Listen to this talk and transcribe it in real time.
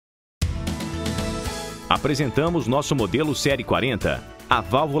Apresentamos nosso modelo Série 40, a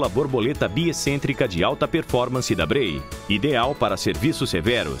válvula borboleta biexcêntrica de alta performance da Bray, ideal para serviços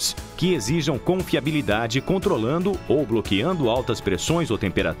severos, que exijam confiabilidade controlando ou bloqueando altas pressões ou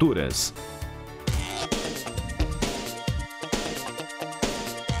temperaturas.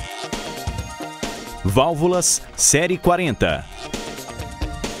 Válvulas Série 40.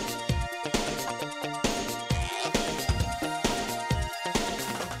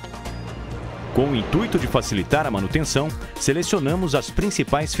 Com o intuito de facilitar a manutenção, selecionamos as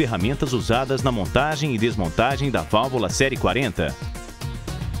principais ferramentas usadas na montagem e desmontagem da válvula Série 40.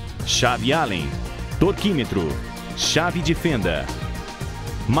 Chave Allen, torquímetro, chave de fenda,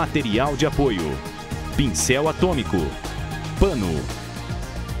 material de apoio, pincel atômico, pano.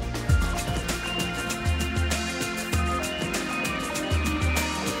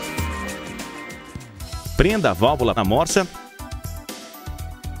 Prenda a válvula na morsa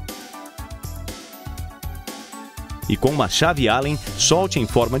e com uma chave Allen, solte em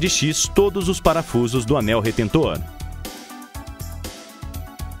forma de X todos os parafusos do anel retentor.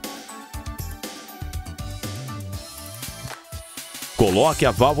 Coloque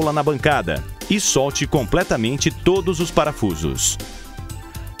a válvula na bancada e solte completamente todos os parafusos.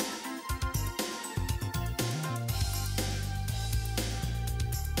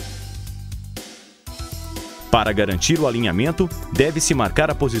 Para garantir o alinhamento, deve-se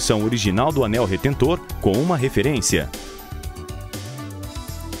marcar a posição original do anel retentor com uma referência.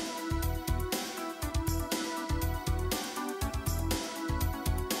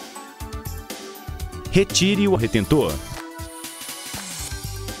 Retire o retentor.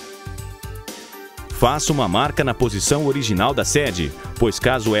 Faça uma marca na posição original da sede, pois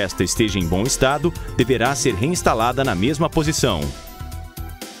caso esta esteja em bom estado, deverá ser reinstalada na mesma posição.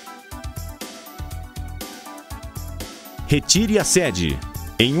 Retire a sede.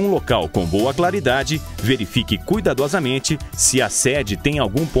 Em um local com boa claridade, verifique cuidadosamente se a sede tem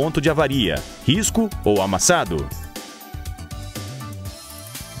algum ponto de avaria, risco ou amassado.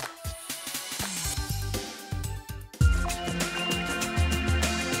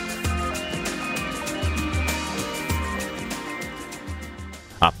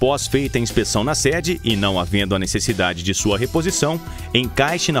 Após feita a inspeção na sede e não havendo a necessidade de sua reposição,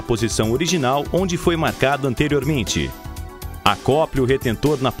 encaixe na posição original onde foi marcado anteriormente. Acople o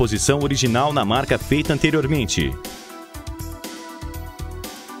retentor na posição original na marca feita anteriormente.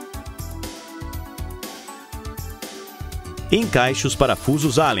 Encaixe os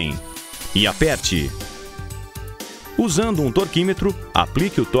parafusos Allen e aperte. Usando um torquímetro,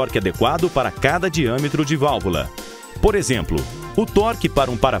 aplique o torque adequado para cada diâmetro de válvula. Por exemplo, o torque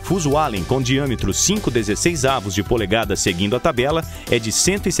para um parafuso Allen com diâmetro 5/16 de polegada seguindo a tabela é de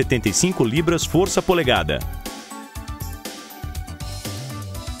 175 libras força polegada.